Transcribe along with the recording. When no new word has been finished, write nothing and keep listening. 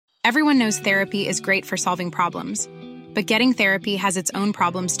Everyone knows therapy is great for solving problems, but getting therapy has its own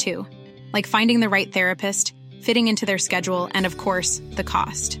problems too, like finding the right therapist, fitting into their schedule, and of course, the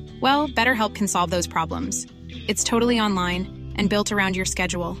cost. Well, BetterHelp can solve those problems. It's totally online and built around your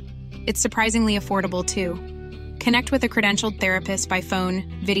schedule. It's surprisingly affordable too. Connect with a credentialed therapist by phone,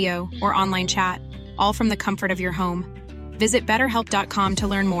 video, or online chat, all from the comfort of your home. Visit BetterHelp.com to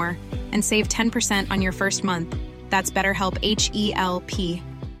learn more and save 10% on your first month. That's BetterHelp, H-E-L-P.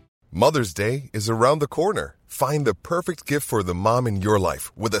 Mother's Day is around the corner. Find the perfect gift for the mom in your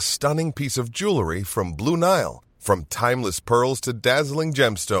life with a stunning piece of jewelry from Blue Nile. From timeless pearls to dazzling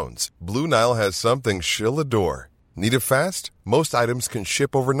gemstones, Blue Nile has something she'll adore. Need it fast? Most items can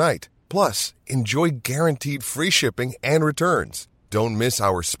ship overnight. Plus, enjoy guaranteed free shipping and returns. Don't miss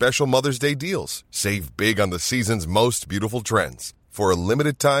our special Mother's Day deals. Save big on the season's most beautiful trends. For a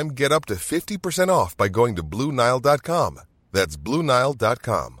limited time, get up to 50% off by going to BlueNile.com. That's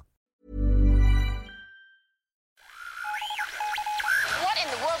BlueNile.com. What in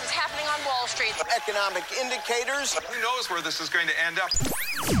the world is happening on Wall Street? Economic indicators. Who knows where this is going to end up?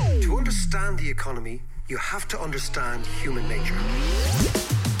 To understand the economy, you have to understand human nature.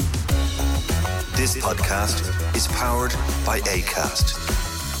 This podcast is powered by Acast.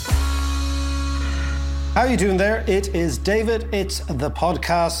 How are you doing there? It is David. It's the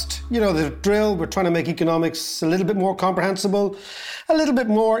podcast. You know the drill. We're trying to make economics a little bit more comprehensible, a little bit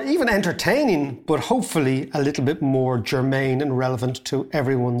more even entertaining, but hopefully a little bit more germane and relevant to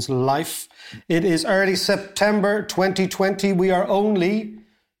everyone's life. It is early September 2020. We are only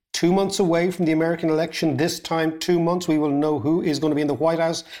 2 months away from the American election. This time, 2 months, we will know who is going to be in the White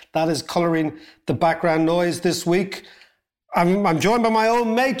House. That is colouring the background noise this week. I'm joined by my old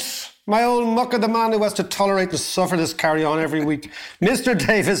mate, my old mucker, the man who has to tolerate and suffer this carry-on every week. Mr.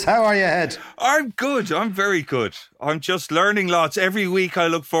 Davis, how are you, Ed? I'm good. I'm very good. I'm just learning lots. Every week I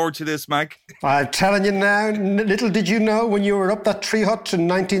look forward to this, Mac. I'm telling you now, little did you know when you were up that tree hut in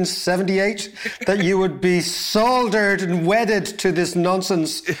 1978 that you would be soldered and wedded to this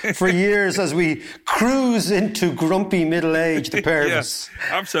nonsense for years as we cruise into grumpy middle age, the pair of us.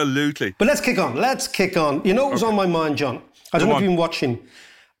 Absolutely. But let's kick on. You know what was on my mind, John? I don't know if you've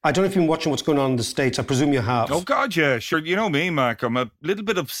been watching what's going on in the States. I presume you have. Oh, God, yeah. Sure. You know me, Mac. I'm a little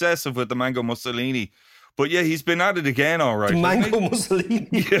bit obsessive with the Mango Mussolini. But yeah, he's been at it again, all right. The Mango Mussolini?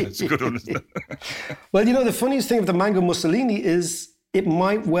 Yeah, it's a good one, isn't it? Well, you know, the funniest thing of the Mango Mussolini is it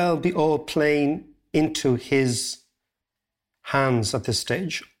might well be all playing into his hands at this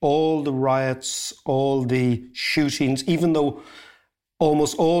stage. All the riots, all the shootings, even though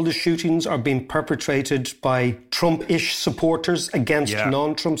almost all the shootings are being perpetrated by Trump-ish supporters against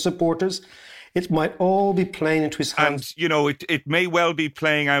non-Trump supporters. It might all be playing into his hands. And, you know, it may well be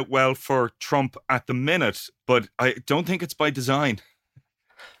playing out well for Trump at the minute, but I don't think it's by design.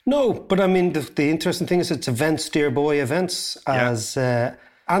 No, but I mean, the interesting thing is it's events, dear boy, events, as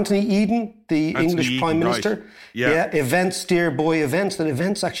Anthony Eden, the English Prime Minister. Right. Yeah, events, dear boy, events, that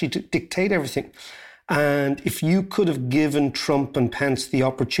events actually dictate everything. And if you could have given Trump and Pence the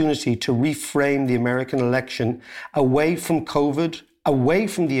opportunity to reframe the American election away from COVID, away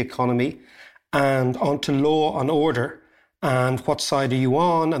from the economy, and onto law and order, and what side are you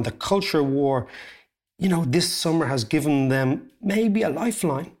on, and the culture war, you know, this summer has given them maybe a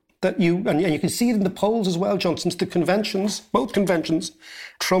lifeline. And you can see it in the polls as well, John, since the conventions, both conventions,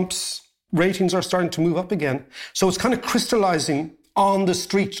 Trump's ratings are starting to move up again. So it's kind of crystallizing on the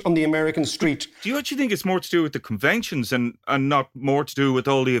street, on the American street. Do you actually think it's more to do with the conventions and not more to do with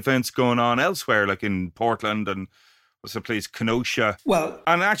all the events going on elsewhere, like in Portland and what's the place, Kenosha? Well,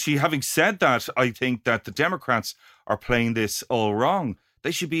 and actually, having said that, I think that the Democrats are playing this all wrong.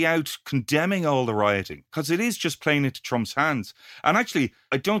 They should be out condemning all the rioting because it is just playing into Trump's hands. And actually,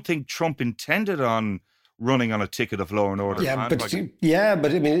 I don't think Trump intended on running on a ticket of law and order. But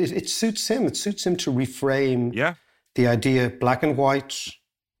I mean, it suits him. It suits him to reframe the idea black and white,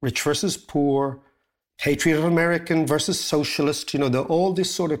 rich versus poor, patriot American versus socialist, you know, all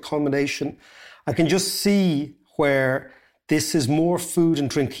this sort of combination. I can just see where this is more food and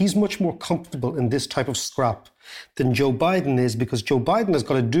drink. He's much more comfortable in this type of scrap than Joe Biden is, because Joe Biden has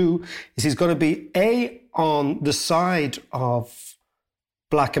got to do is he's got to be A, on the side of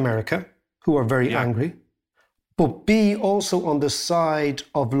black America, who are very angry, but B, also on the side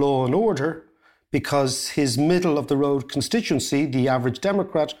of law and order, because his middle-of-the-road constituency, the average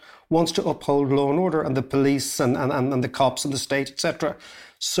Democrat, wants to uphold law and order and the police and the cops and the state, etc.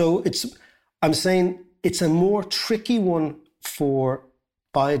 So I'm saying it's a more tricky one for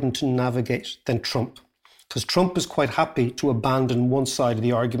Biden to navigate than Trump, because Trump is quite happy to abandon one side of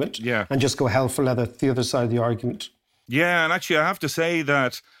the argument and just go hell for leather the other side of the argument. Yeah, and actually I have to say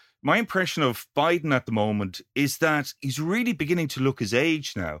that My impression of Biden at the moment is that he's really beginning to look his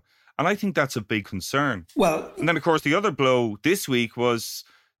age now. And I think that's a big concern. Well, and then, of course, the other blow this week was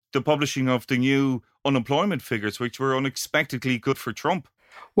the publishing of the new unemployment figures, which were unexpectedly good for Trump.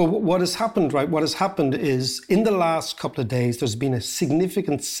 Well, what has happened, right? What has happened is in the last couple of days, there's been a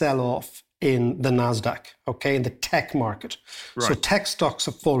significant sell-off in the NASDAQ, okay, in the tech market. Right. So tech stocks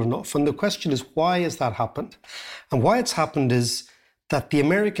have fallen off. And the question is, why has that happened? And why it's happened is that the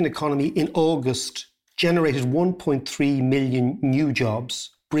American economy in August generated 1.3 million new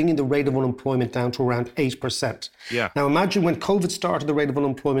jobs, bringing the rate of unemployment down to around 8%. Yeah. Now imagine when COVID started, the rate of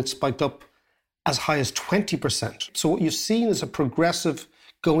unemployment spiked up as high as 20%. So what you've seen is a progressive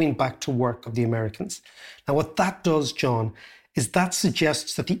going back to work of the Americans. Now what that does, John, is that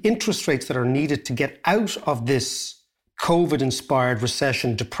suggests that the interest rates that are needed to get out of this COVID-inspired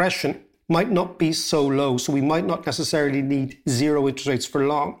recession, depression, might not be so low. So we might not necessarily need zero interest rates for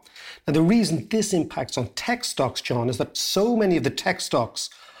long. Now, the reason this impacts on tech stocks, John, is that so many of the tech stocks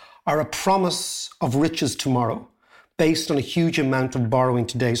are a promise of riches tomorrow based on a huge amount of borrowing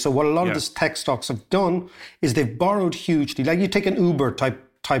today. So what a lot of these tech stocks have done is they've borrowed hugely. Like you take an Uber type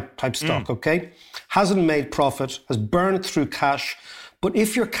stock, okay? Hasn't made profit, has burned through cash. But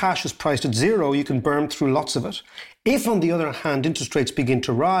if your cash is priced at zero, you can burn through lots of it. If, on the other hand, interest rates begin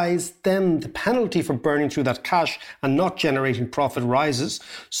to rise, then the penalty for burning through that cash and not generating profit rises.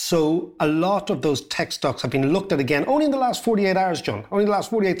 So a lot of those tech stocks have been looked at again only in the last 48 hours, John, only the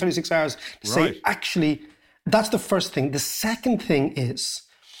last 48, 36 hours to say, actually, that's the first thing. The second thing is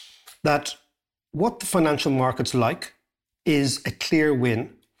that what the financial markets like is a clear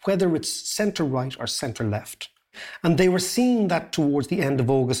win, whether it's centre-right or centre-left. And they were seeing that towards the end of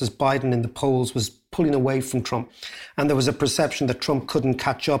August as Biden in the polls was pulling away from Trump. And there was a perception that Trump couldn't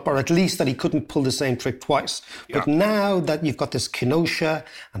catch up, or at least that he couldn't pull the same trick twice. Yeah. But now that you've got this Kenosha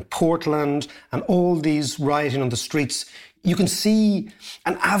and Portland and all these rioting on the streets, you can see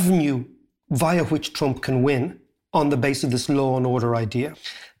an avenue via which Trump can win on the basis of this law and order idea.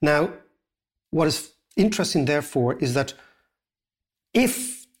 Now, what is interesting, therefore, is that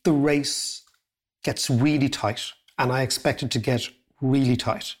if the race gets really tight, and I expect it to get really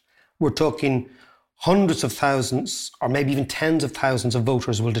tight, we're talking hundreds of thousands or maybe even tens of thousands of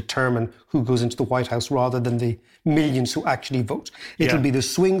voters will determine who goes into the White House rather than the millions who actually vote. It'll be the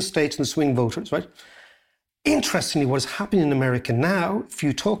swing states and the swing voters, right? Interestingly, what is happening in America now, if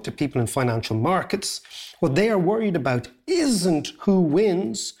you talk to people in financial markets, what they are worried about isn't who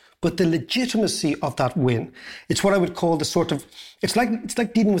wins, but the legitimacy of that win. It's what I would call the sort of, it's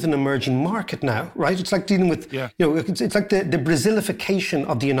like dealing with an emerging market now, right? It's like dealing with, it's like the Brazilification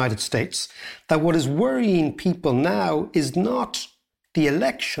of the United States. That what is worrying people now is not the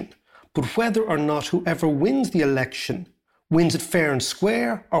election, but whether or not whoever wins the election wins it fair and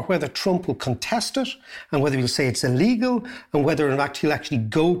square, or whether Trump will contest it, and whether he'll say it's illegal, and whether in fact he'll actually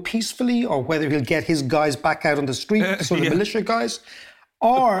go peacefully, or whether he'll get his guys back out on the street, sort of militia guys.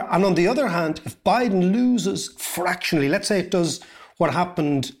 And on the other hand, if Biden loses fractionally, let's say it does what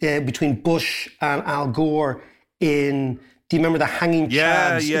happened between Bush and Al Gore do you remember the hanging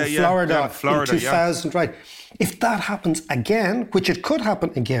chads in Florida in 2000, right? If that happens again, which it could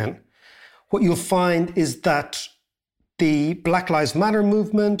happen again, what you'll find is that the Black Lives Matter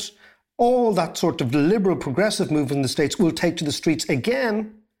movement, all that sort of liberal progressive movement in the States will take to the streets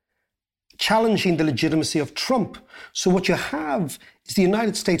again, challenging the legitimacy of Trump. So what you have is the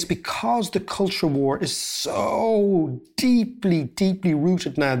United States, because the culture war is so deeply, deeply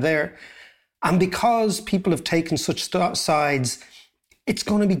rooted now there, and because people have taken such sides, it's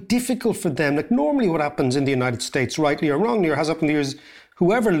going to be difficult for them. Like normally what happens in the United States, rightly or wrongly, or has happened in the years,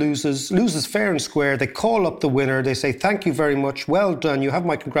 whoever loses fair and square. They call up the winner. They say, thank you very much. Well done. You have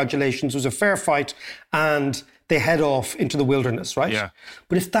my congratulations. It was a fair fight. And they head off into the wilderness, right? Yeah.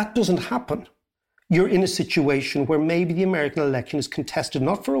 But if that doesn't happen, you're in a situation where maybe the American election is contested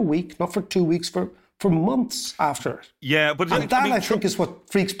not for a week, not for 2 weeks, for months after it. Yeah, but I think is what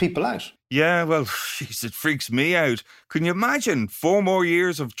freaks people out. Yeah, well, geez, it freaks me out. Can you imagine 4 more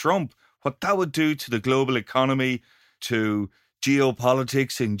years of Trump? What that would do to the global economy, to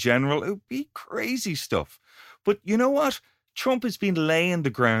geopolitics in general? It would be crazy stuff. But you know what? Trump has been laying the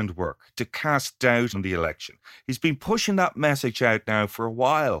groundwork to cast doubt on the election. He's been pushing that message out now for a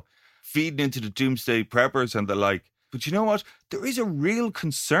while, feeding into the doomsday preppers and the like. But you know what? There is a real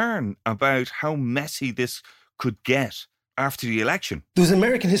concern about how messy this could get after the election. There was an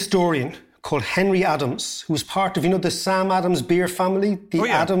American historian called Henry Adams, who was part of, the Sam Adams beer family,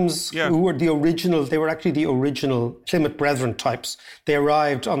 Adams, who were the original, they were actually the original Plymouth Brethren types. They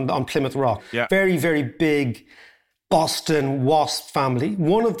arrived on Plymouth Rock. Yeah. Very, very big Boston WASP family.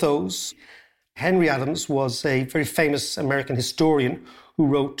 One of those, Henry Adams, was a very famous American historian who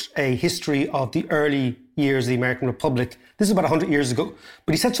wrote a history of the early years of the American Republic. This is about 100 years ago.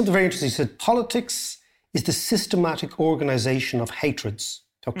 But he said something very interesting. He said, politics is the systematic organization of hatreds.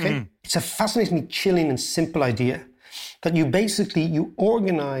 Okay? It's a fascinatingly chilling and simple idea that you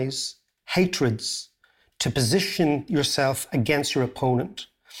organize hatreds to position yourself against your opponent.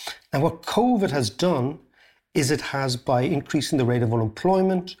 And what COVID has done is it has, by increasing the rate of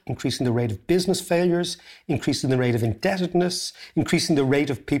unemployment, increasing the rate of business failures, increasing the rate of indebtedness, increasing the rate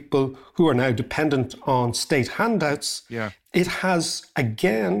of people who are now dependent on state handouts, it has,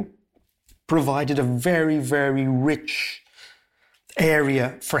 again, provided a very, very rich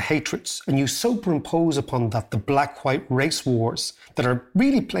area for hatreds. And you superimpose upon that the black-white race wars that are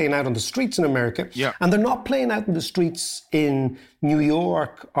really playing out on the streets in America. And they're not playing out in the streets in New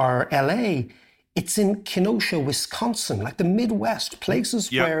York or LA. It's in Kenosha, Wisconsin, like the Midwest, places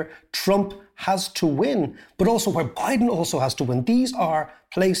where Trump has to win, but also where Biden also has to win. These are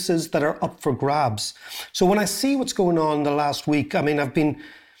places that are up for grabs. So when I see what's going on in the last week, I mean, I've been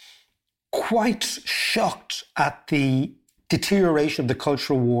quite shocked at the deterioration of the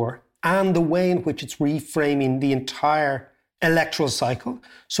cultural war and the way in which it's reframing the entire electoral cycle.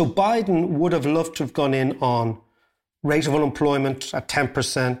 So Biden would have loved to have gone in on rate of unemployment at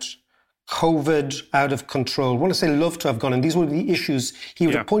 10%, COVID out of control. When I say love to have gone in, these were the issues. He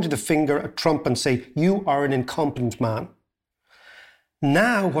would have pointed a finger at Trump and say, you are an incompetent man.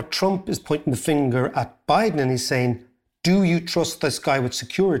 Now what Trump is pointing the finger at Biden and he's saying, do you trust this guy with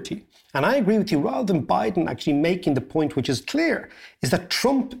security? And I agree with you, rather than Biden actually making the point which is clear, is that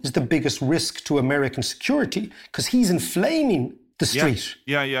Trump is the biggest risk to American security because he's inflaming the street.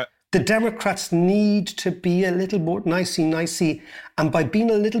 The Democrats need to be a little more nicey-nicey. And by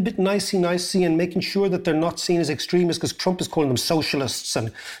being a little bit nicey-nicey and making sure that they're not seen as extremists, because Trump is calling them socialists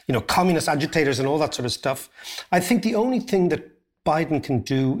and, communist agitators and all that sort of stuff, I think the only thing that Biden can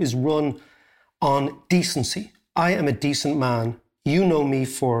do is run on decency. I am a decent man. You know me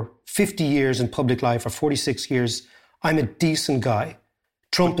for 50 years in public life, or 46 years. I'm a decent guy.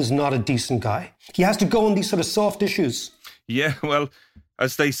 Trump is not a decent guy. He has to go on these sort of soft issues. Yeah, well,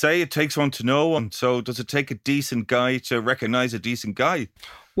 as they say, it takes one to know one. So does it take a decent guy to recognise a decent guy?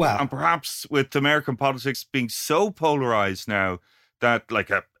 Well, and perhaps with American politics being so polarised now that like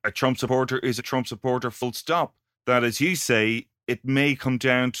a Trump supporter is a Trump supporter full stop, that as you say, it may come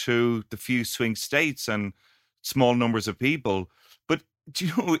down to the few swing states and small numbers of people. But do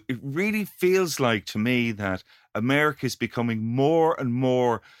you know, it really feels like to me that America is becoming more and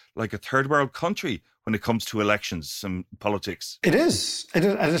more like a third world country when it comes to elections and politics. It is. And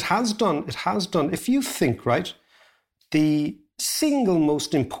it has done. It has done. If you think, right, the single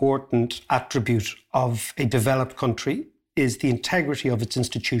most important attribute of a developed country is the integrity of its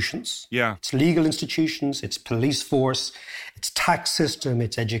institutions. Its legal institutions, its police force, its tax system,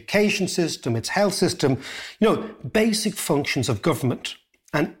 its education system, its health system, basic functions of government.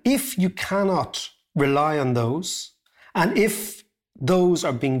 And if you cannot rely on those, and if those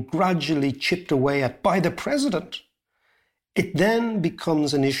are being gradually chipped away at by the president, it then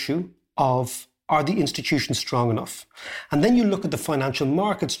becomes an issue of, are the institutions strong enough? And then you look at the financial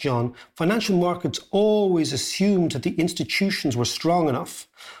markets, John. Financial markets always assumed that the institutions were strong enough.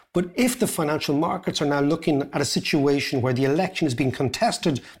 But if the financial markets are now looking at a situation where the election is being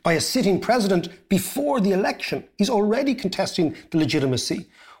contested by a sitting president before the election, he's already contesting the legitimacy.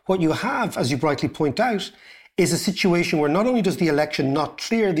 What you have, as you rightly point out, is a situation where not only does the election not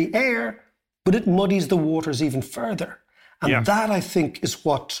clear the air, but it muddies the waters even further. And that, I think, is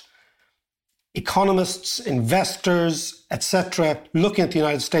what economists, investors, etc., looking at the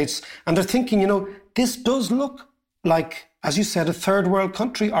United States, and they're thinking, this does look like, as you said, a third world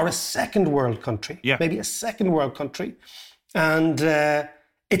country or a second world country, maybe a second world country. And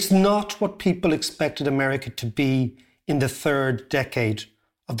it's not what people expected America to be in the third decade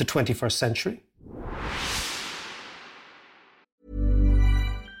of the 21st century.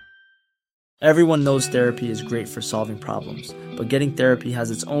 Everyone knows therapy is great for solving problems, but getting therapy has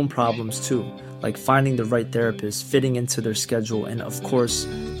its own problems too, like finding the right therapist, fitting into their schedule, and of course,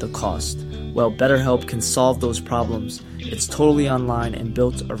 the cost. Well, BetterHelp can solve those problems. It's totally online and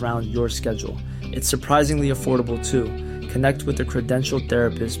built around your schedule. It's surprisingly affordable too. Connect with a credentialed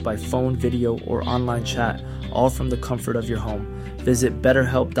therapist by phone, video, or online chat, all from the comfort of your home. Visit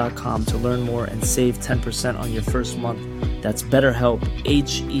BetterHelp.com to learn more and save 10% on your first month. That's BetterHelp,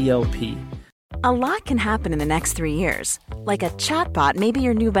 H-E-L-P. A lot can happen in the next 3 years. Like a chatbot may be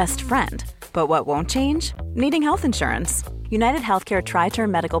your new best friend. But what won't change? Needing health insurance. United Healthcare Tri-Term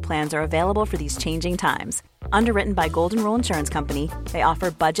Medical Plans are available for these changing times. Underwritten by Golden Rule Insurance Company, they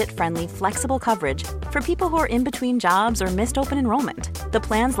offer budget-friendly, flexible coverage for people who are in between jobs or missed open enrollment. The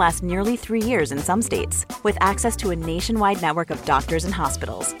plans last nearly 3 years in some states, with access to a nationwide network of doctors and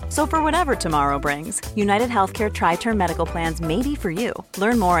hospitals. So for whatever tomorrow brings, United Healthcare Tri-Term Medical Plans may be for you.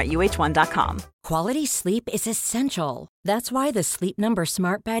 Learn more at uh1.com. Quality sleep is essential. That's why the Sleep Number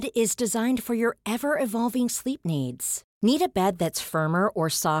Smart Bed is designed for your ever-evolving sleep needs. Need a bed that's firmer or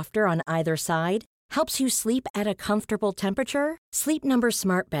softer on either side? Helps you sleep at a comfortable temperature? Sleep Number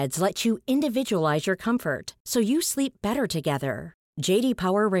Smart Beds let you individualize your comfort, so you sleep better together. J.D.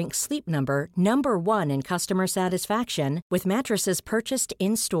 Power ranks Sleep Number number 1 in customer satisfaction with mattresses purchased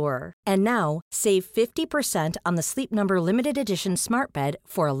in-store. And now, save 50% on the Sleep Number Limited Edition Smart Bed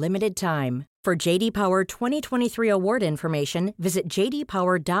for a limited time. For J.D. Power 2023 award information, visit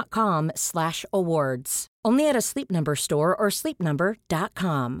jdpower.com/awards. Only at a Sleep Number store or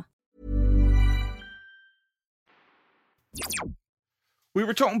sleepnumber.com. We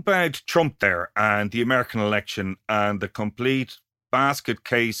were talking about Trump there and the American election and the complete basket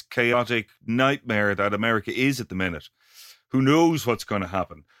case, chaotic nightmare that America is at the minute. Who knows what's going to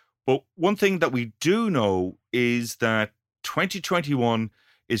happen? But one thing that we do know is that 2021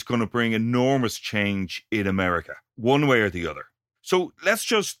 is going to bring enormous change in America, one way or the other. So let's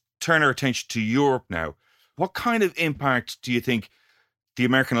just turn our attention to Europe now. What kind of impact do you think the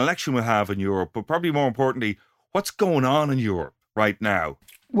American election will have in Europe? But probably more importantly, what's going on in Europe right now?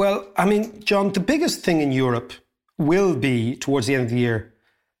 Well, I mean, John, the biggest thing in Europe will be, towards the end of the year,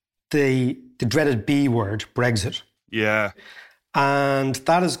 the dreaded B word, Brexit. Yeah. And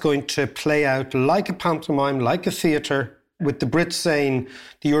that is going to play out like a pantomime, like a theatre, with the Brits saying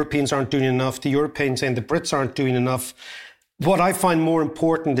the Europeans aren't doing enough, the Europeans saying the Brits aren't doing enough. What I find more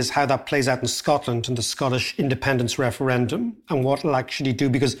important is how that plays out in Scotland and the Scottish independence referendum and what it'll actually do,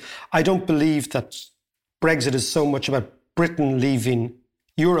 because I don't believe that Brexit is so much about Britain leaving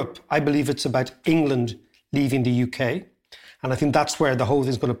Europe. I believe it's about England leaving the UK. And I think that's where the whole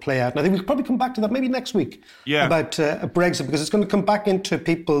thing's going to play out. And I think we'll probably come back to that maybe next week about Brexit, because it's going to come back into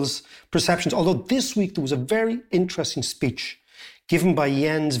people's perceptions. Although this week there was a very interesting speech given by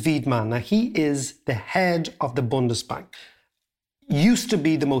Jens Wiedmann. Now, he is the head of the Bundesbank. Used to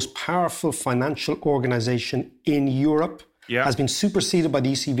be the most powerful financial organization in Europe, has been superseded by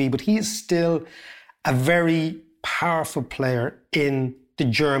the ECB, but he is still a very powerful player in the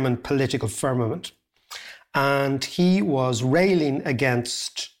German political firmament. And he was railing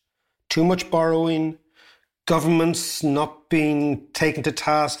against too much borrowing, governments not being taken to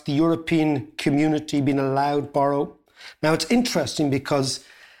task, the European community being allowed to borrow. Now, it's interesting because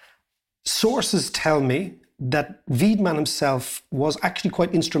sources tell me that Wiedmann himself was actually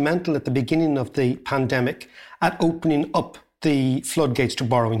quite instrumental at the beginning of the pandemic at opening up the floodgates to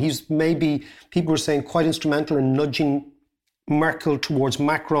borrowing. He's maybe, people were saying, quite instrumental in nudging Merkel towards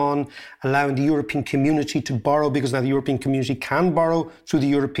Macron, allowing the European community to borrow, because now the European community can borrow through the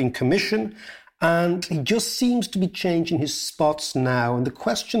European Commission. And he just seems to be changing his spots now. And the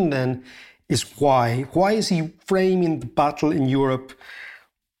question then is why? Why is he framing the battle in Europe?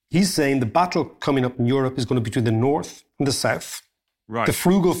 He's saying the battle coming up in Europe is going to be between the North and the South. Right. The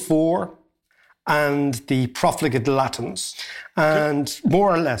Frugal Four and the profligate Latins. And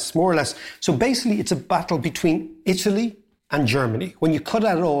more or less. So basically it's a battle between Italy and Germany. When you cut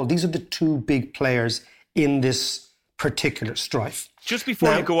out all, these are the two big players in this particular strife. Just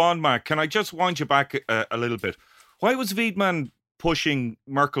before you go on, Mark, can I just wind you back a little bit? Why was Wiedmann pushing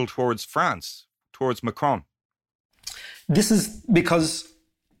Merkel towards France, towards Macron? This is because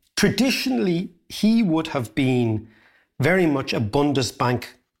traditionally he would have been very much a Bundesbank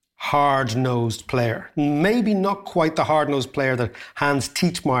hard-nosed player. Maybe not quite the hard-nosed player that Hans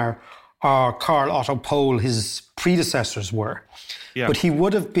Tietmeyer or Karl Otto Pohl, his predecessors, were. Yeah. But he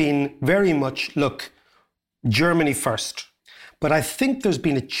would have been very much, look, Germany first. But I think there's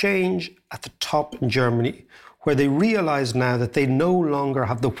been a change at the top in Germany where they realise now that they no longer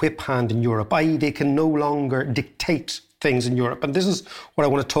have the whip hand in Europe, i.e. they can no longer dictate things in Europe. And this is what I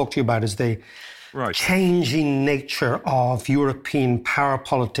want to talk to you about, is the changing nature of European power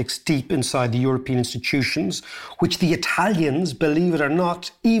politics deep inside the European institutions, which the Italians, believe it or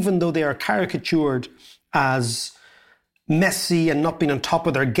not, even though they are caricatured as messy and not being on top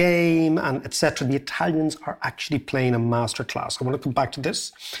of their game and etc., the Italians are actually playing a masterclass. I want to come back to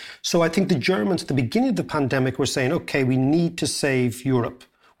this. So I think the Germans at the beginning of the pandemic were saying, okay, we need to save Europe.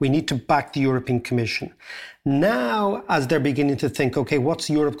 We need to back the European Commission. Now, as they're beginning to think, okay, what's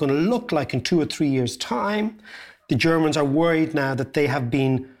Europe going to look like in 2 or 3 years' time? The Germans are worried now that they have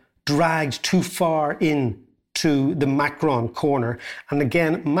been dragged too far in to the Macron corner. And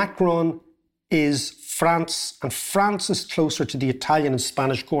again, Macron is France, and France is closer to the Italian and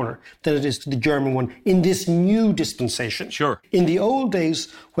Spanish corner than it is to the German one in this new dispensation. Sure. In the old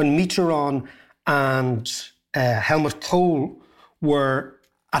days, when Mitterrand and Helmut Kohl were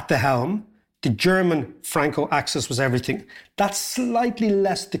at the helm, the German Franco axis was everything. That's slightly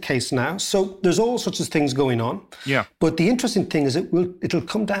less the case now. So there's all sorts of things going on. Yeah. But the interesting thing is it'll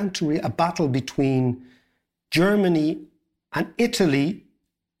come down to a battle between Germany and Italy,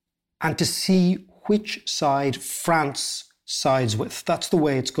 and to see which side France sides with. That's the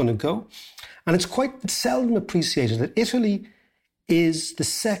way it's going to go. And it's quite seldom appreciated that Italy is the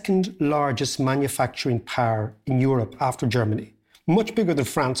second largest manufacturing power in Europe after Germany. Much bigger than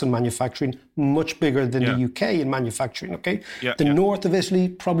France in manufacturing, much bigger than the UK in manufacturing, okay? The north of Italy,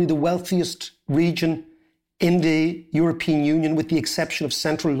 probably the wealthiest region in the European Union, with the exception of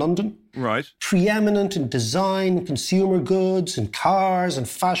central London. Right. Preeminent in design, consumer goods, and cars and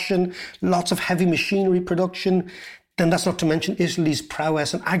fashion, lots of heavy machinery production. Then that's not to mention Italy's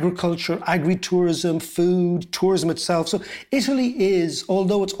prowess in agriculture, agri-tourism, food, tourism itself. So Italy is,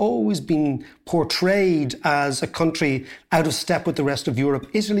 although it's always been portrayed as a country out of step with the rest of Europe,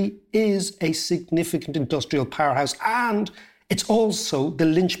 Italy is a significant industrial powerhouse. And it's also the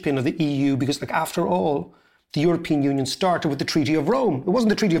linchpin of the EU because, like, after all, the European Union started with the Treaty of Rome. It wasn't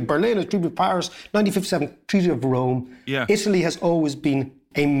the Treaty of Berlin, it was the Treaty of Paris, 1957, Treaty of Rome. Yeah. Italy has always been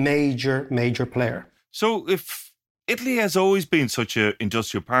a major, major player. So if Italy has always been such an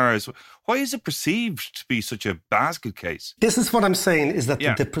industrial powerhouse, why is it perceived to be such a basket case? This is what I'm saying, is that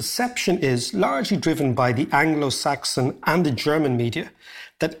the perception is largely driven by the Anglo-Saxon and the German media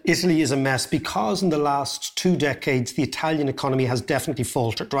that Italy is a mess because in the last 2 decades, the Italian economy has definitely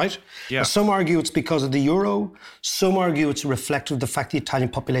faltered, right? Yeah. Some argue it's because of the euro. Some argue it's reflective of the fact the Italian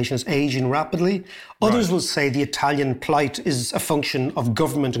population is aging rapidly. Others will say the Italian plight is a function of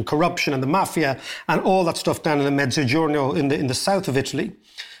government and corruption and the mafia and all that stuff down in the Mezzogiorno in the south of Italy.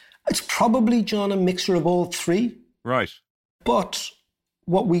 It's probably, John, a mixture of all three. Right. But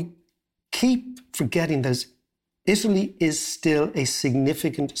what we keep forgetting is Italy is still a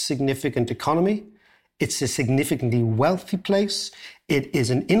significant economy. It's a significantly wealthy place. It is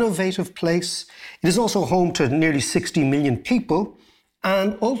an innovative place. It is also home to nearly 60 million people.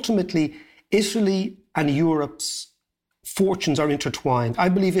 And ultimately, Italy and Europe's fortunes are intertwined. I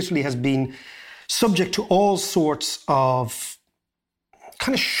believe Italy has been subject to all sorts of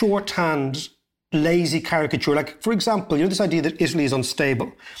kind of shorthand, lazy caricature. Like, for example, this idea that Italy is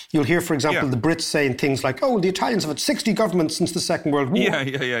unstable. You'll hear, for example, the Brits saying things like, oh, the Italians have had 60 governments since the Second World War.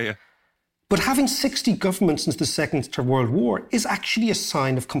 Yeah. But having 60 governments since the Second World War is actually a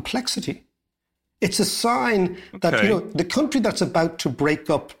sign of complexity. It's a sign that, the country that's about to break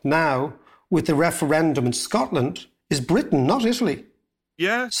up now with the referendum in Scotland is Britain, not Italy.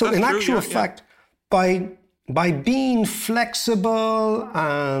 Yeah. So in actual fact, by being flexible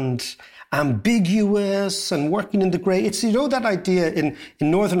and ambiguous and working in the grey, it's, that idea in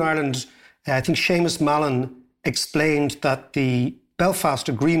Northern Ireland, I think Seamus Mallon explained that the Belfast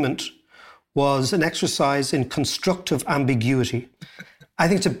Agreement was an exercise in constructive ambiguity. I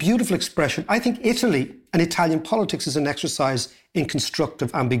think it's a beautiful expression. I think Italy and Italian politics is an exercise in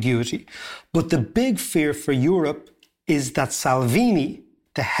constructive ambiguity. But the big fear for Europe is that Salvini,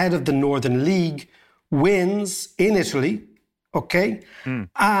 the head of the Northern League, wins in Italy, okay?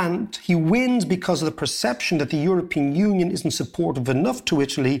 And he wins because of the perception that the European Union isn't supportive enough to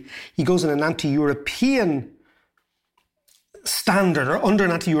Italy. He goes in an anti-European standard or under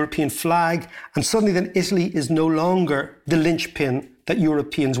an anti-European flag, and suddenly then Italy is no longer the linchpin that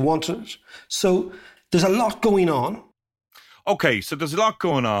Europeans wanted. So there's a lot going on. Okay, so there's a lot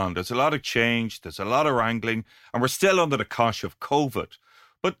going on. There's a lot of change. There's a lot of wrangling, and we're still under the cosh of COVID.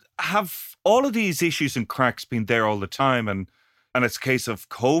 But have all of these issues and cracks been there all the time, and it's a case of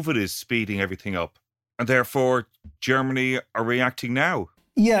COVID is speeding everything up, and therefore Germany are reacting now?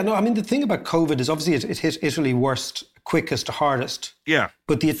 Yeah, no, I mean, the thing about COVID is obviously it hit Italy worst, quickest, hardest. Yeah.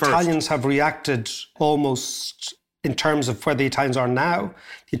 But the Italians have reacted almost in terms of where the Italians are now.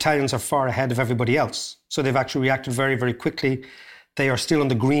 The Italians are far ahead of everybody else. So they've actually reacted very, very quickly. They are still on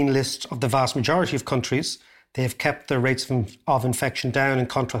the green list of the vast majority of countries. They have kept their rates of infection down in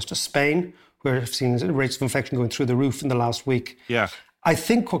contrast to Spain, where we've seen rates of infection going through the roof in the last week. Yeah. I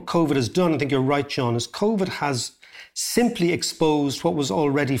think what COVID has done, I think you're right, John, is COVID has simply exposed what was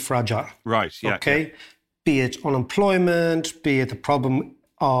already fragile. Right, yeah. Okay? Yeah. Be it unemployment, be it the problem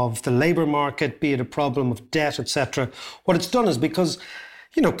of the labour market, be it a problem of debt, etc. What it's done is because,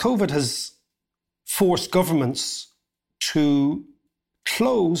 COVID has forced governments to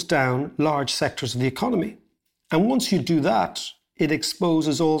close down large sectors of the economy. And once you do that, it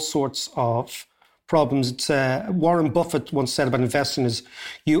exposes all sorts of problems. It's Warren Buffett once said about investing is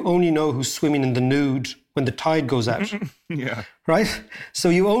you only know who's swimming in the nude when the tide goes out. Yeah. Right? So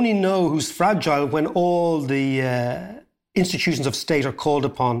you only know who's fragile when all the institutions of state are called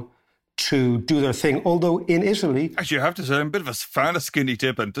upon to do their thing. Although in Italy... Actually, I have to say, I'm a bit of a fan of skinny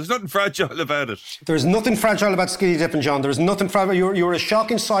dipping. There's nothing fragile about it. There's nothing fragile about skinny dipping, John. There's nothing fragile. You're a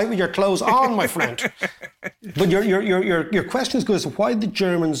shocking sight with your clothes on, my friend. But your question is good as to why the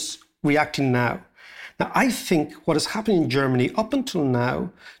Germans reacting now. Now, I think what has happened in Germany, up until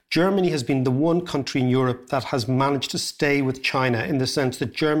now, Germany has been the one country in Europe that has managed to stay with China, in the sense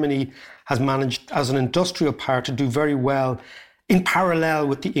that Germany has managed, as an industrial power, to do very well in parallel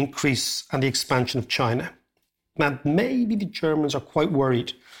with the increase and the expansion of China. Now, maybe the Germans are quite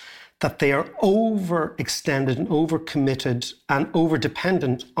worried that they are overextended and overcommitted and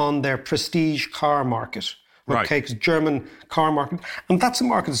overdependent on their prestige car market. Right. Okay, because German car market, and that's a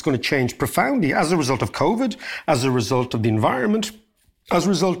market that's going to change profoundly as a result of COVID, as a result of the environment, as a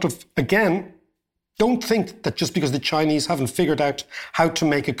result of, again, don't think that just because the Chinese haven't figured out how to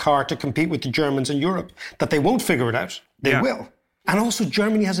make a car to compete with the Germans in Europe, that they won't figure it out. They will. And also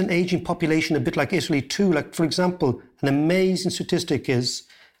Germany has an aging population, a bit like Italy too. Like, for example, an amazing statistic is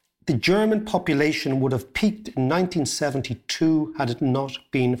the German population would have peaked in 1972 had it not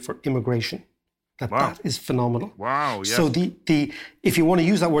been for immigration. That is phenomenal. Wow, yeah. So the if you want to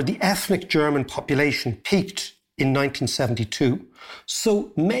use that word, the ethnic German population peaked in 1972.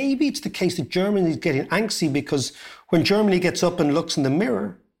 So maybe it's the case that Germany is getting angsty because when Germany gets up and looks in the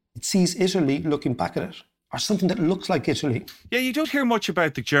mirror, it sees Italy looking back at it, or something that looks like Italy. Yeah, you don't hear much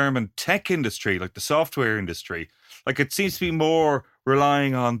about the German tech industry, like the software industry. Like, it seems to be more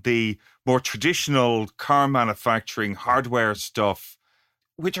relying on the more traditional car manufacturing, hardware stuff,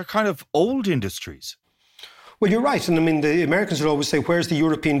 which are kind of old industries. Well, you're right. And I mean, the Americans would always say, where's the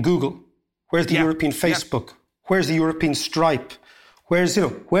European Google? Where's the European Facebook? Where's the European Stripe?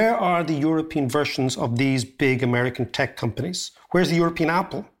 Where are the European versions of these big American tech companies? Where's the European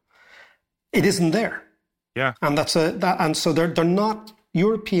Apple? It isn't there. Yeah. And so they're not,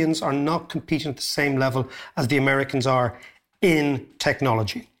 Europeans are not competing at the same level as the Americans are in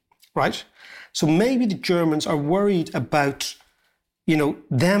technology, right? So maybe the Germans are worried about,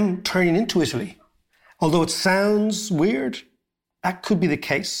 them turning into Italy. Although it sounds weird, that could be the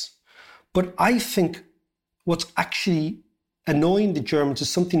case. But I think what's actually annoying the Germans is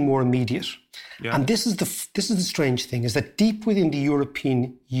something more immediate. Yeah. And this is the strange thing, is that deep within the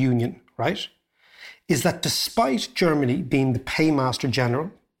European Union, right, is that despite Germany being the paymaster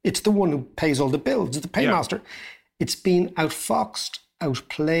general, it's the one who pays all the bills, it's the paymaster, it's been outfoxed,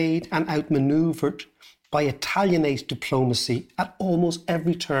 outplayed and outmaneuvered by Italianate diplomacy at almost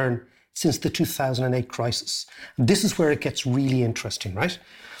every turn since the 2008 crisis. And this is where it gets really interesting, right?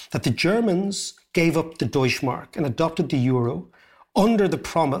 That the Germans gave up the Deutschmark and adopted the euro under the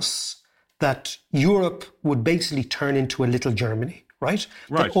promise that Europe would basically turn into a little Germany, right?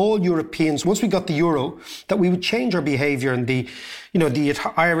 That all Europeans, once we got the euro, that we would change our behaviour, and the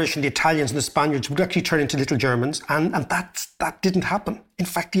Irish and the Italians and the Spaniards would actually turn into little Germans. And that didn't happen. In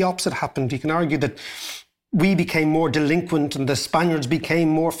fact, the opposite happened. You can argue that we became more delinquent and the Spaniards became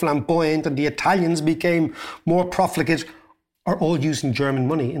more flamboyant and the Italians became more profligate, are all using German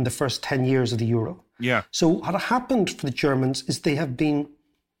money in the first 10 years of the euro. Yeah. So what happened for the Germans is they have been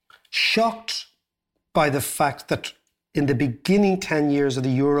shocked by the fact that in the beginning 10 years of the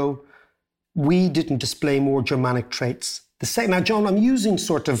euro, we didn't display more Germanic traits. Now, John, I'm using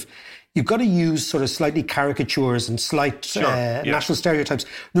you've got to use sort of slightly caricatures and slight national stereotypes.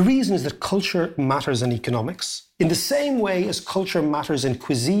 The reason is that culture matters in economics. In the same way as culture matters in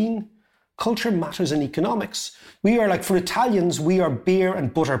cuisine, culture matters in economics. We are like, for Italians, we are beer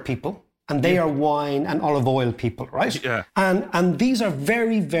and butter people, and they are wine and olive oil people, right? Yeah. And these are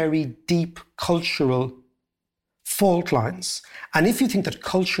very, very deep cultural fault lines. And if you think that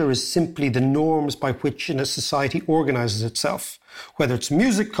culture is simply the norms by which a society organizes itself, whether it's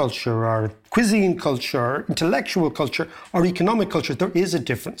music culture or cuisine culture, or intellectual culture or economic culture, there is a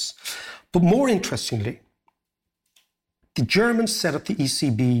difference. But more interestingly, the Germans set up the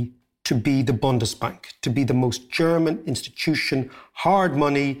ECB to be the Bundesbank, to be the most German institution, hard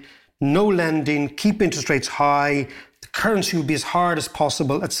money, no lending, keep interest rates high, the currency will be as hard as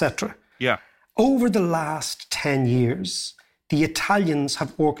possible, etc. Yeah. Over the last 10 years, the Italians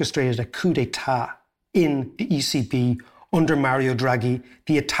have orchestrated a coup d'etat in the ECB under Mario Draghi,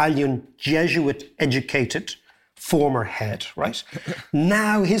 the Italian Jesuit-educated former head, right?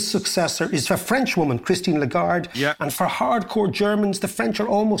 Now his successor is a French woman, Christine Lagarde. Yeah. And for hardcore Germans, the French are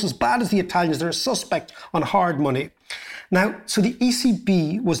almost as bad as the Italians. They're a suspect on hard money. Now, so the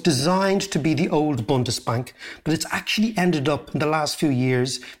ECB was designed to be the old Bundesbank, but it's actually ended up in the last few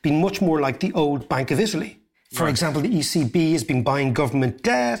years being much more like the old Bank of Italy. For example, the ECB has been buying government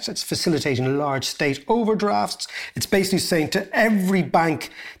debt. It's facilitating large state overdrafts. It's basically saying to every bank,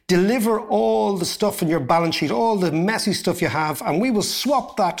 deliver all the stuff in your balance sheet, all the messy stuff you have, and we will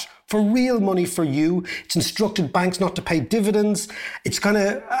swap that for real money for you. It's instructed banks not to pay dividends. It's kind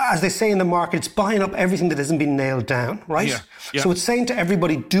of, as they say in the market, it's buying up everything that hasn't been nailed down, right? Yeah. So it's saying to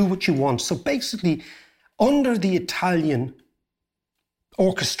everybody, do what you want. So basically, under the Italian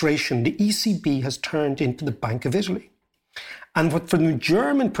orchestration, the ECB has turned into the Bank of Italy. And from the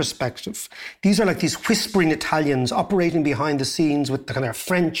German perspective, these are like these whispering Italians operating behind the scenes with the kind of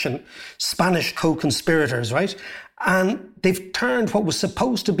French and Spanish co-conspirators, right? And they've turned what was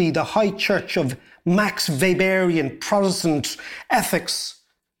supposed to be the high church of Max Weberian Protestant ethics,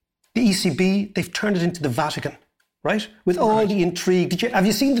 the ECB, they've turned it into the Vatican, right? With all the intrigue. Have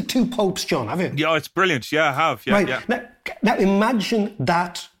you seen the two popes, John? Have you? Yeah, it's brilliant. Yeah, I have. Yeah, right. Yeah. Now imagine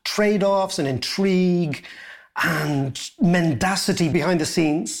that trade-offs and intrigue and mendacity behind the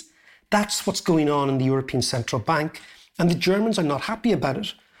scenes. That's what's going on in the European Central Bank. And the Germans are not happy about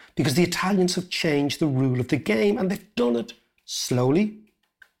it because the Italians have changed the rule of the game, and they've done it slowly,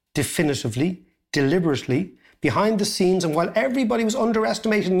 definitively, deliberately, behind the scenes. And while everybody was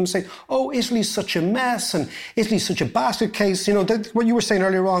underestimating them, saying, oh, Italy's such a mess and Italy's such a basket case, you know, what you were saying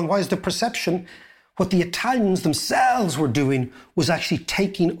earlier on, why is the perception? What the Italians themselves were doing was actually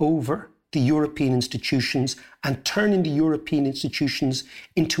taking over the European institutions and turning the European institutions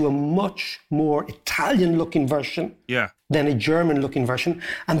into a much more Italian-looking version than a German-looking version.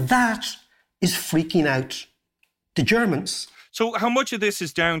 And that is freaking out the Germans. So how much of this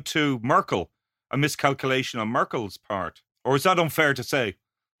is down to Merkel, a miscalculation on Merkel's part? Or is that unfair to say?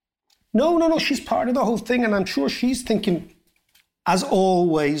 No. She's part of the whole thing. And I'm sure she's thinking, as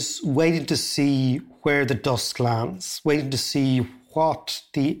always, waiting to see where the dust lands, waiting to see what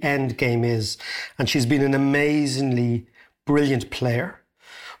the end game is. And she's been an amazingly brilliant player.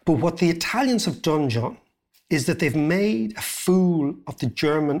 But what the Italians have done, John, is that they've made a fool of the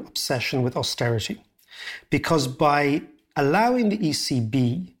German obsession with austerity. Because by allowing the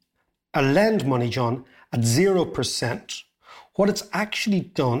ECB to lend money, John, at 0%, what it's actually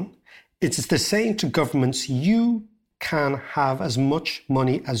done is they're saying to governments, you can have as much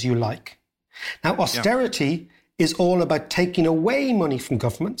money as you like. Now, austerity is all about taking away money from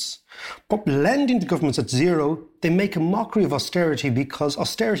governments, but lending to governments at zero, they make a mockery of austerity because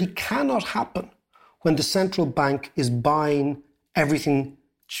austerity cannot happen when the central bank is buying everything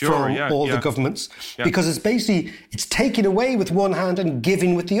from all the governments, because it's basically, it's taking away with one hand and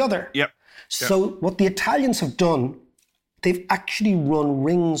giving with the other. So what the Italians have done, they've actually run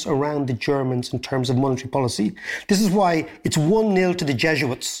rings around the Germans in terms of monetary policy. This is why it's 1-0 to the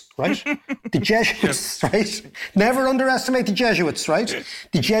Jesuits, right? The Jesuits, right? Never underestimate the Jesuits, right?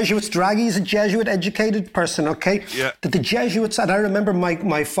 The Jesuits, Draghi is a Jesuit-educated person, okay? That the Jesuits, and I remember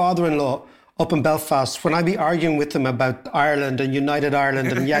my father-in-law up in Belfast, when I'd be arguing with them about Ireland and United Ireland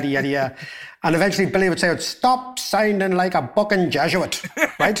and yada, yada, yada. And eventually Billy would say, stop sounding like a bucking Jesuit,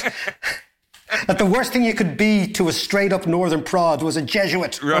 right? That the worst thing you could be to a straight-up northern prod was a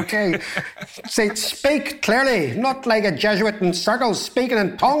Jesuit, okay? Say, speak clearly, not like a Jesuit in circles, speaking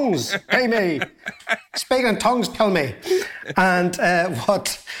in tongues, pay me. Speaking in tongues, tell me. And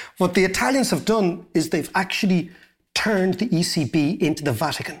what the Italians have done is they've actually turned the ECB into the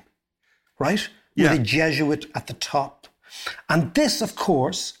Vatican, right? With a Jesuit at the top. And this, of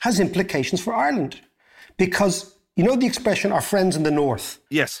course, has implications for Ireland. Because, you know the expression, our friends in the north?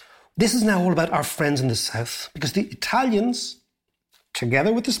 Yes. This is now all about our friends in the south, because the Italians,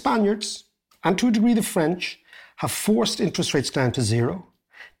 together with the Spaniards, and to a degree the French, have forced interest rates down to zero.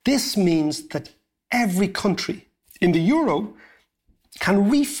 This means that every country in the euro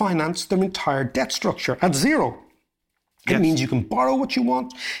can refinance their entire debt structure at zero. It means you can borrow what you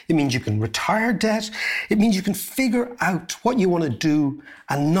want. It means you can retire debt. It means you can figure out what you want to do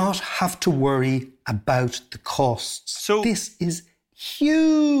and not have to worry about the costs. So this is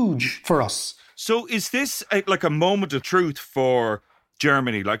huge for us. So is this like a moment of truth for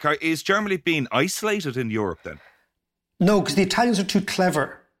Germany? Like, is Germany being isolated in Europe then? No, because the Italians are too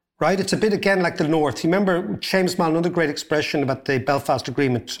clever, right? It's a bit, again, like the North. You remember James Mann, another great expression about the Belfast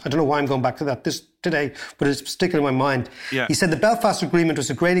Agreement. I don't know why I'm going back to that today, but it's sticking in my mind. He said the Belfast Agreement was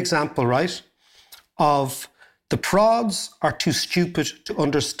a great example, right, of the prods are too stupid to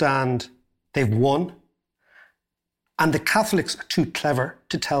understand they've won, and the Catholics are too clever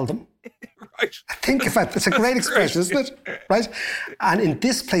to tell them. Right. Think about it. It's a great expression, isn't it? Right? And in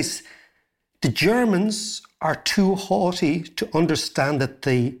this place, the Germans are too haughty to understand that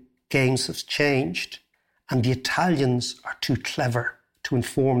the games have changed, and the Italians are too clever to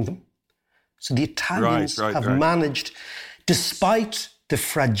inform them. So the Italians have managed, despite the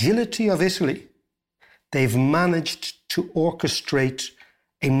fragility of Italy, they've managed to orchestrate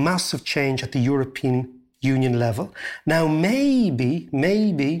a massive change at the European Union level. Now, maybe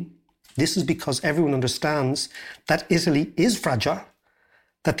this is because everyone understands that Italy is fragile,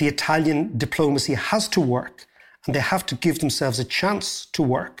 that the Italian diplomacy has to work, and they have to give themselves a chance to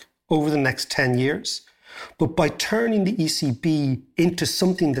work over the next 10 years. But by turning the ECB into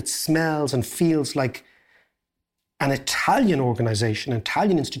something that smells and feels like an Italian organization, an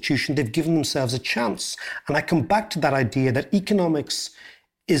Italian institution, they've given themselves a chance. And I come back to that idea that economics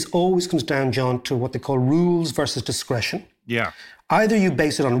always comes down, John, to what they call rules versus discretion. Yeah. Either you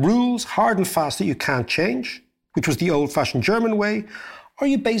base it on rules, hard and fast, that you can't change, which was the old-fashioned German way, or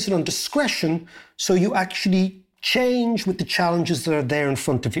you base it on discretion, so you actually change with the challenges that are there in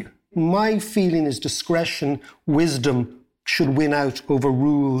front of you. My feeling is discretion, wisdom should win out over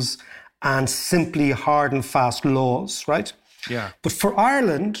rules and simply hard and fast laws, right? Yeah. But for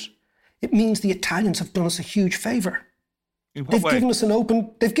Ireland, it means the Italians have done us a huge favour. They've given us an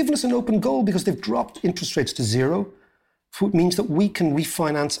open goal because they've dropped interest rates to zero. So it means that we can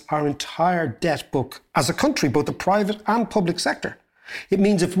refinance our entire debt book as a country, both the private and public sector. It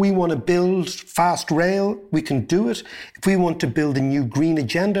means if we want to build fast rail, we can do it. If we want to build a new green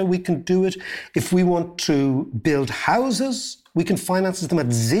agenda, we can do it. If we want to build houses, we can finance them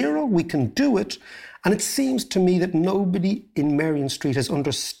at zero, we can do it. And it seems to me that nobody in Merrion Street has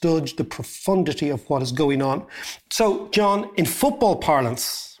understood the profundity of what is going on. So, John, in football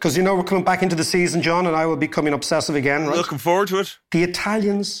parlance, because you know we're coming back into the season, John, and I will be becoming obsessive again, right? Looking forward to it. The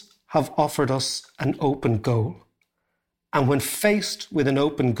Italians have offered us an open goal. And when faced with an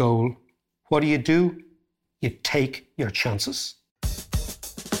open goal, what do? You take your chances.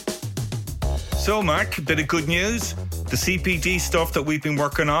 So, Mark, a bit of good news. The CPD stuff that we've been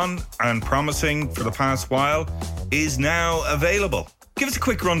working on and promising for the past while is now available. Give us a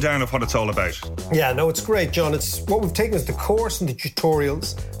quick rundown of what it's all about. Yeah, no, it's great, John. It's what we've taken is the course and the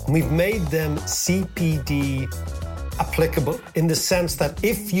tutorials, and we've made them CPD applicable in the sense that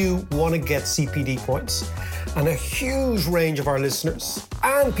if you want to get CPD points, and a huge range of our listeners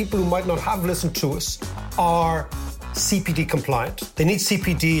and people who might not have listened to us are CPD compliant. They need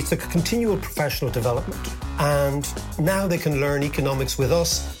CPD. It's a continual professional development. And now they can learn economics with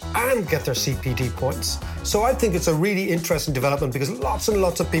us and get their CPD points. So I think it's a really interesting development because lots and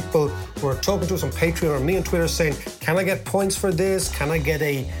lots of people who are talking to us on Patreon or me on Twitter saying, can I get points for this? Can I get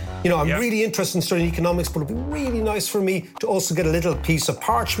I'm really interested in studying economics, but it'd be really nice for me to also get a little piece of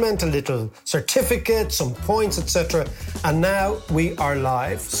parchment, a little certificate, some points, etc. And now we are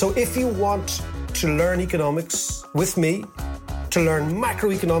live. So if you want to learn economics with me, to learn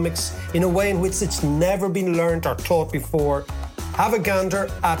macroeconomics in a way in which it's never been learned or taught before, have a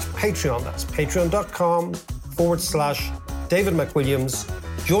gander at Patreon. That's patreon.com/David McWilliams.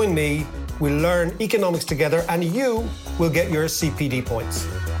 Join me. We'll learn economics together and you will get your CPD points.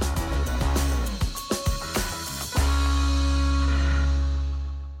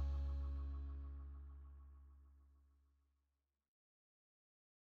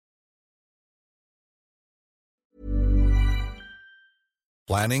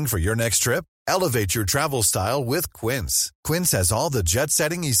 Planning for your next trip? Elevate your travel style with Quince. Quince has all the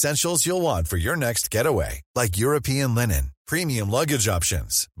jet-setting essentials you'll want for your next getaway, like European linen, premium luggage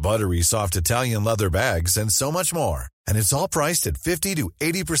options, buttery soft Italian leather bags, and so much more. And it's all priced at 50 to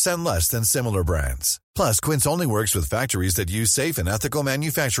 80% less than similar brands. Plus, Quince only works with factories that use safe and ethical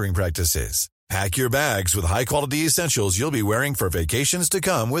manufacturing practices. Pack your bags with high-quality essentials you'll be wearing for vacations to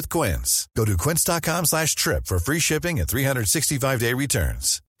come with Quince. Go to quince.com/trip for free shipping and 365-day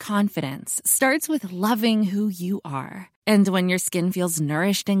returns. Confidence starts with loving who you are. And when your skin feels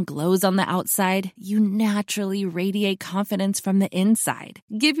nourished and glows on the outside, you naturally radiate confidence from the inside.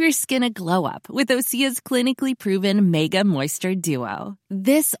 Give your skin a glow up with Osea's clinically proven Mega Moisture Duo.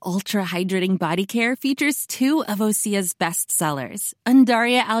 This ultra-hydrating body care features two of Osea's best sellers,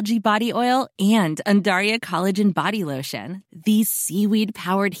 Undaria Algae Body Oil and Undaria Collagen Body Lotion. These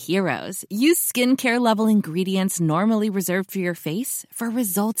seaweed-powered heroes use skincare-level ingredients normally reserved for your face for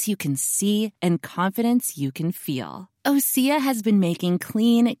results you can see and confidence you can feel. Osea has been making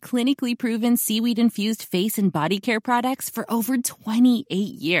clean, clinically proven seaweed-infused face and body care products for over 28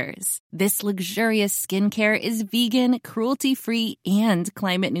 years. This luxurious skincare is vegan, cruelty-free, and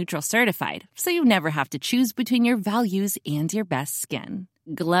climate-neutral certified, so you never have to choose between your values and your best skin.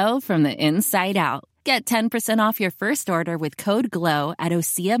 Glow from the inside out. Get 10% off your first order with code GLOW at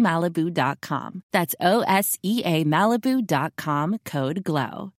OseaMalibu.com. That's OSEAMalibu.com, code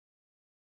GLOW.